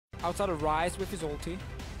outside of Ryze with his ulti.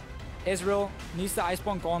 Ezreal needs the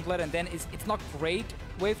Iceborne Gauntlet, and then it's not great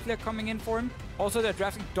wave clear coming in for him. Also, they're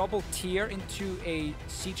drafting double tier into a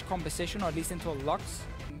siege composition, or at least into a Lux.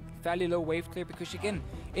 Fairly low wave clear, because again,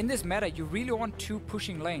 in this meta, you really want 2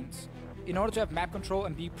 pushing lanes. In order to have map control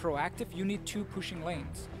and be proactive, you need 2 pushing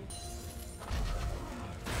lanes.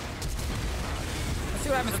 Let's see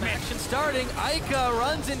what happens. Action starting. Eika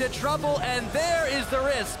runs into trouble, and there is the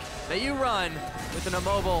risk that you run with an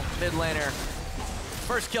immobile mid laner.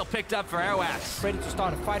 First kill picked up for Airwaks. Ready to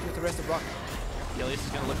start a fight with the rest of ROCCAT. Gilius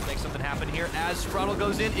is going to look to make something happen here as Sprattel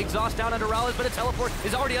goes in. Exhaust down under MrRalleZ, but a teleport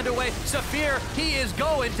is already underway. Safir, he is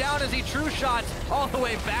going down as he true shots all the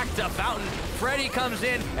way back to Fountain. Freddy comes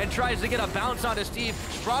in and tries to get a bounce onto Steve.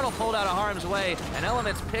 Sprattel pulled out of harm's way, and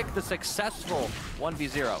Elements pick the successful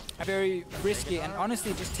 1v0. Very risky, and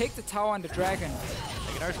honestly, just take the tower and the dragon.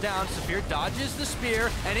 Gnar's down, Safir dodges the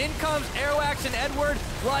spear, and in comes Airwaks and Edward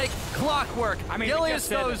like clockwork. I mean, Gilius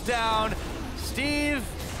goes down. Steve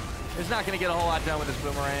is not going to get a whole lot done with his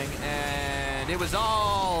boomerang, and it was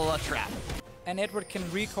all a trap. And Edward can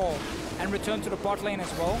recall and return to the bot lane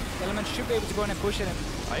as well. Elements should be able to go in and push it.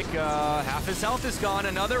 Eika, half his health is gone.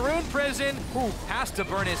 Another rune prison. Has to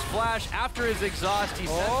burn his flash after his exhaust. He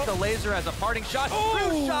sets the laser as a parting shot.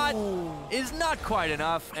 Rune shot is not quite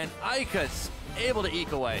enough, and Eika's able to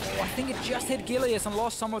eke away. I think it just hit Gilius and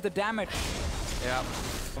lost some of the damage. Yeah.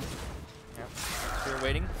 We're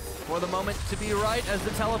waiting for the moment to be right as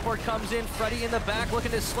the teleport comes in. Freddy in the back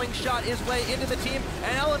looking to slingshot his way into the team,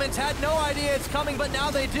 and Elements had no idea it's coming, but now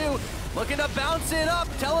they do. Looking to bounce it up.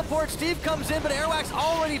 Teleport, Steve comes in, but Airwaks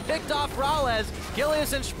already picked off ROCCAT.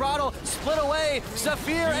 Gilius and Sprattel split away.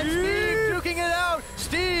 Safir and Steve duking it out.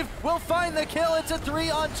 Steve will find the kill. It's a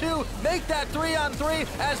 3-on-2. Make that 3-on-3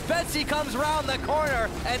 as Betsy comes around the corner,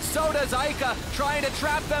 and so does Eika, trying to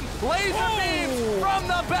trap them. Laser beams from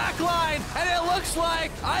the back line, and it looks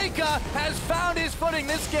like Eika has found his footing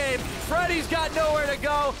this game. Freddy's got nowhere to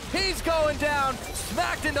go. He's going down,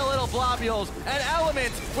 smacked into little globules, and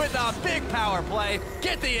Elements with a big power play,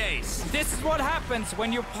 get the ace. This is what happens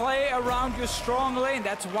when you play around your strong lane.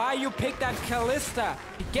 That's why you pick that Kalista.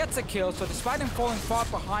 He gets a kill, so despite him falling far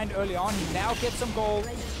behind early on, he now gets some gold.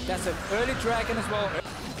 That's an early dragon as well.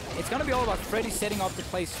 It's gonna be all about Freddy setting up the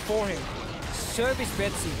place for him. Service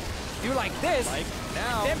Betsy. Do like this,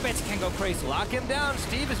 now, then Betsy can go crazy. Lock him down.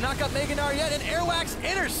 Steve has not got Gnar yet, and Airwaks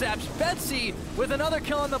intercepts Betsy with another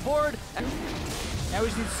kill on the board. Now we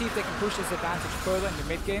just need to see if they can push this advantage further in the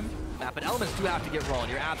mid game. But Elements do have to get rolling.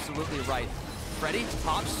 You're absolutely right. Freddy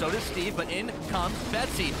pops, so does Steve, but in comes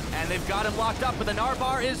Betsy, and they've got him locked up, but the Gnar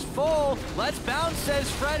bar is full. Let's bounce, says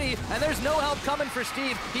Freddy, and there's no help coming for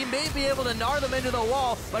Steve. He may be able to Gnar them into the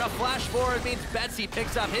wall, but a flash forward means Betsy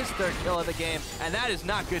picks up his 3rd kill of the game, and that is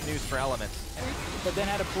not good news for Elements. But then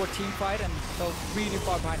had a poor team fight and fell really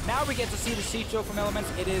far behind. Now we get to see the siege though from Elements.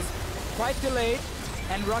 It is quite delayed,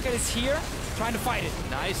 and ROCCAT is here, trying to fight it.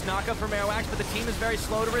 Nice knockup from Airwaks, but the team is very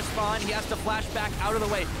slow to respond. He has to flash back out of the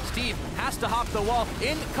way. Steve has to hop the wall.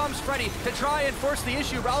 In comes Freddy to try and force the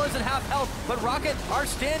issue. MrRalleZ at half health, but ROCCAT are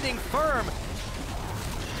standing firm.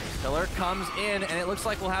 Pillar comes in, and it looks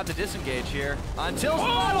like we'll have to disengage here until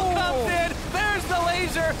Sprattel comes in. There's the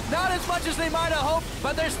laser. Not as much as they might have hoped,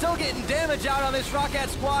 but they're still getting damage out on this ROCCAT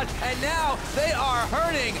squad, and now they are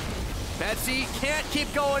hurting. Betsy can't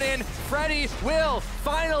keep going in. Freddy will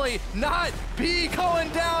finally not be going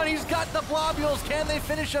down. He's got the globules. Can they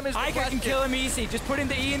finish him? Eika can kill him easy. Just put in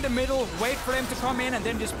the E in the middle, wait for them to come in, and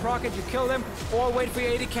then just proc it. You kill them, or wait for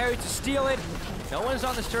your AD carry to steal it. No one's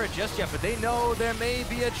on this turret just yet, but they know there may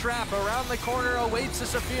be a trap. Around the corner awaits the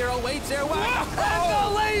Safir, awaits Airwaks,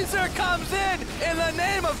 and the laser comes in the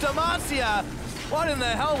name of Demacia. What in the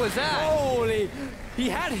hell was that? Holy. He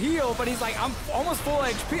had heal, but he's like, I'm almost full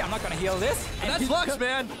HP. I'm not gonna heal this. And that's Lux,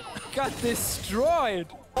 man. Got destroyed.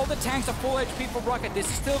 All the tanks are full HP for ROCCAT. This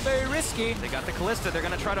is still very risky. They got the Kalista. They're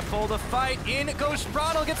gonna try to fold the fight. In goes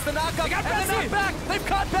Sprattel, gets the knockup. They got and Betsy. the knockback. They've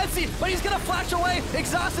caught Betsy, but he's gonna flash away.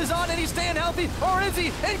 Exhaust is on and he's staying healthy. Or is he?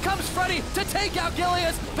 In comes Freddy to take out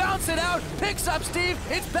Gilius. Bounce it out. Picks up Steve.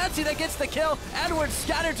 It's Betsy that gets the kill. Edward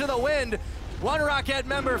scattered to the wind. 1 ROCCAT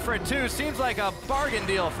member for 2. Seems like a bargain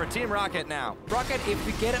deal for Team ROCCAT now. ROCCAT, if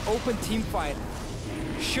we get an open team fight,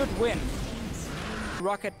 should win.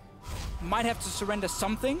 ROCCAT might have to surrender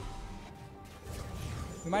something.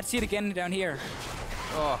 We might see it again down here.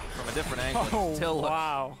 Oh, from a different angle. Oh, Still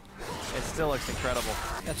wow. It still looks incredible.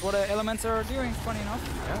 That's what Elements are doing, funny enough.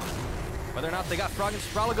 Yeah. Whether or not they got Frog, and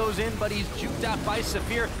Sprattel goes in, but he's juked out by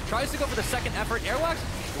Safir. Tries to go for the second effort. Airwaks,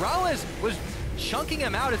 MrRalleZ was chunking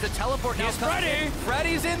him out as the teleport now comes in.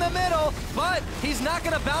 Freddy's in the middle, but he's not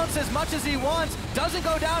going to bounce as much as he wants. Doesn't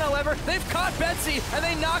go down, however. They've caught Betsy, and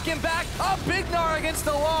they knock him back. A big Gnar against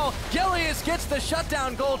the wall. Gilius gets the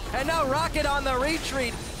shutdown gold, and now ROCCAT on the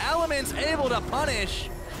retreat. Elements able to punish.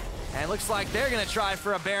 And looks like they're going to try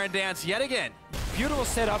for a Baron dance yet again. Beautiful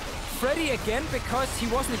setup. Freddy again, because he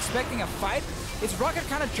wasn't expecting a fight. It's ROCCAT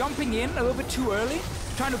kind of jumping in a little bit too early,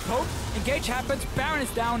 trying to poke. Engage happens. Baron is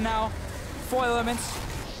down now. 4 elements.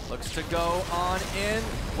 Looks to go on in.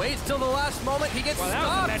 Waits till the last moment. He gets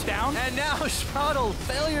stopped. Down. And now Sprattel,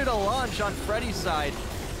 failure to launch on Freddy's side.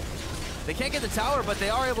 They can't get the tower, but they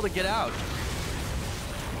are able to get out.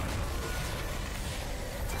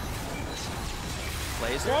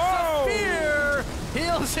 Plays it. Safir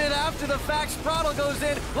heals it after the fact. Sprattel goes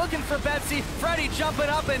in, looking for Betsy. Freddy jumping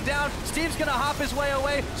up and down. Steve's gonna hop his way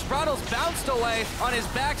away. Sprattel's bounced away on his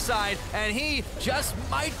backside, and he just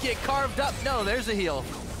might get carved up. No, there's a heal.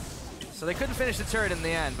 So they couldn't finish the turret in the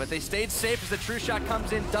end, but they stayed safe as the true shot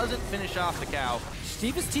comes in, doesn't finish off the cow.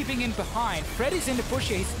 Steve is TPing in behind. Freddy's in the bush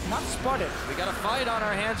here. He's not spotted. We got a fight on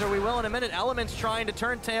our hands, or we will in a minute. Elements trying to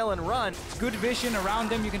turn tail and run. Good vision around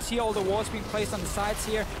them. You can see all the walls being placed on the sides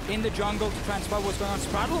here in the jungle to try and spot what's going on.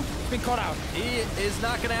 Sprattel has been caught out. He is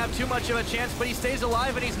not going to have too much of a chance, but he stays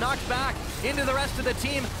alive and he's knocked back into the rest of the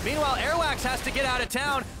team. Meanwhile, Airwaks has to get out of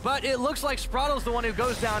town, but it looks like Sprattel's the one who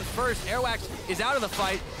goes down first. Airwaks is out of the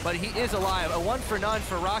fight, but he is alive. A 1 for none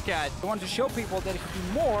for ROCCAT. I want to show people that it could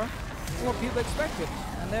be more than what people expected.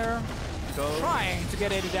 And they're trying to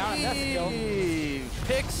get 80 down, and that's a kill. He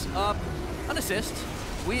picks up an assist.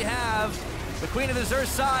 We have the Queen of the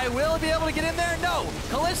Rek'Sai. Will he be able to get in there? No.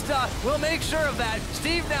 Kalista will make sure of that.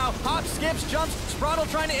 Steve now hops, skips, jumps. Sprattel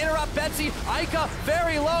trying to interrupt Betsy. Eika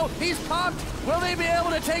very low. He's popped. Will they be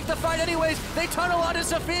able to take the fight anyways? They tunnel onto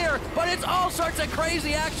Safir, but it's all sorts of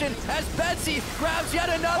crazy action as Betsy grabs yet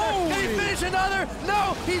another. Can he finish another?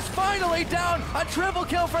 No, he's finally down. A triple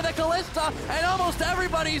kill for the Kalista, and almost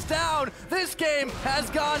everybody's down. This game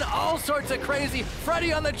has gone all sorts of crazy.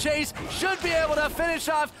 Freddy on the chase should be able to finish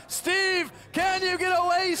off. Steve, can you get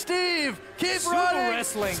away, Steve? Keep running.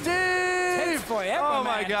 Wrestling. Steve! Takes forever, oh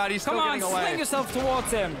my God, he's still getting away. Come on, sling yourself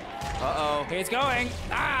towards him. Uh-oh. He's going.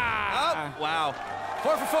 Ah! Oh, wow.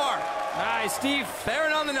 4 for 4. Nice, Steve.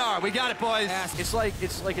 Baron on the Gnar. We got it, boys. Yes. It's like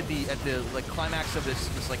at the like climax of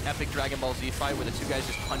this like epic Dragon Ball Z fight where the two guys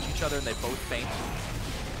just punch each other and they both faint.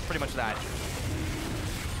 Pretty much that.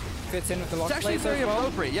 Fits in with the Lux It's actually very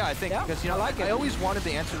appropriate. Yeah, I think because you know I always wanted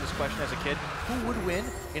to answer this question as a kid. Who would win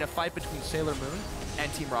in a fight between Sailor Moon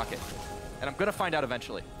and Team Rocket? And I'm gonna find out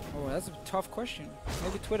eventually. Oh, that's a tough question.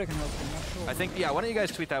 Maybe Twitter can help you, I'm not sure. I think, yeah, why don't you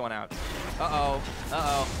guys tweet that one out? Uh-oh,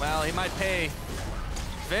 uh-oh. Well, he might pay.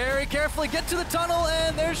 Very carefully, get to the tunnel,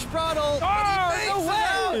 and there's Sprattel. Oh, no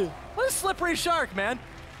way! What a slippery shark, man.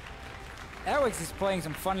 Airwaks is playing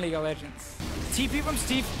some fun League of Legends. TP from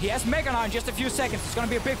Steve. He has Mega Gnar in just a few seconds. It's going to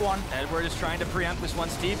be a big one. Edward is trying to preempt this one.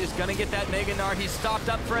 Steve is going to get that Mega Gnar. He's stopped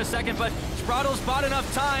up for a second, but Sprattel's bought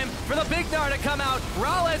enough time for the big Gnar to come out.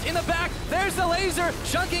 MrRalleZ in the back. There's the laser.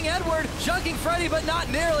 Chunking Edward, chunking Freddy, but not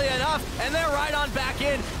nearly enough. And they're right on back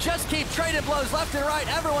in. Just keep trading blows left and right.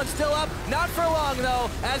 Everyone's still up. Not for long, though,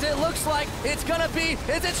 as it looks like it's going to be.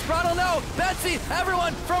 Is it Sprattel? No. Betsy,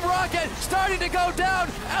 everyone from ROCCAT starting to go down.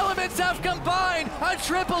 Elements have combined. A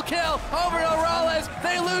triple kill over to MrRalleZ.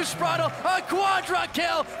 They lose Sprattel. A quadra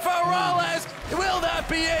kill for MrRalleZ. Will that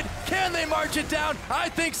be it? Can they march it down? I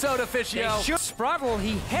think so, Deficio. Sprattel,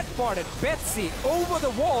 he headbutted Betsy over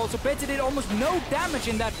the wall, so Betsy did almost no damage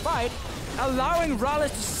in that fight, allowing MrRalleZ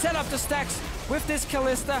to set up the stacks with this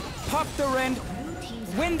Kalista, pop the rend,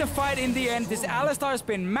 win the fight in the end. This Alistar has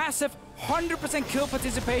been massive. 100% kill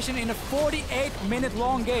participation in a 48-minute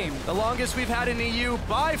long game. The longest we've had in EU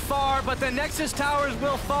by far, but the Nexus towers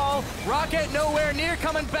will fall. ROCCAT nowhere near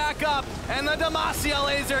coming back up, and the Demacia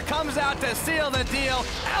laser comes out to seal the deal.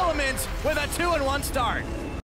 Elements with a 2-1 start.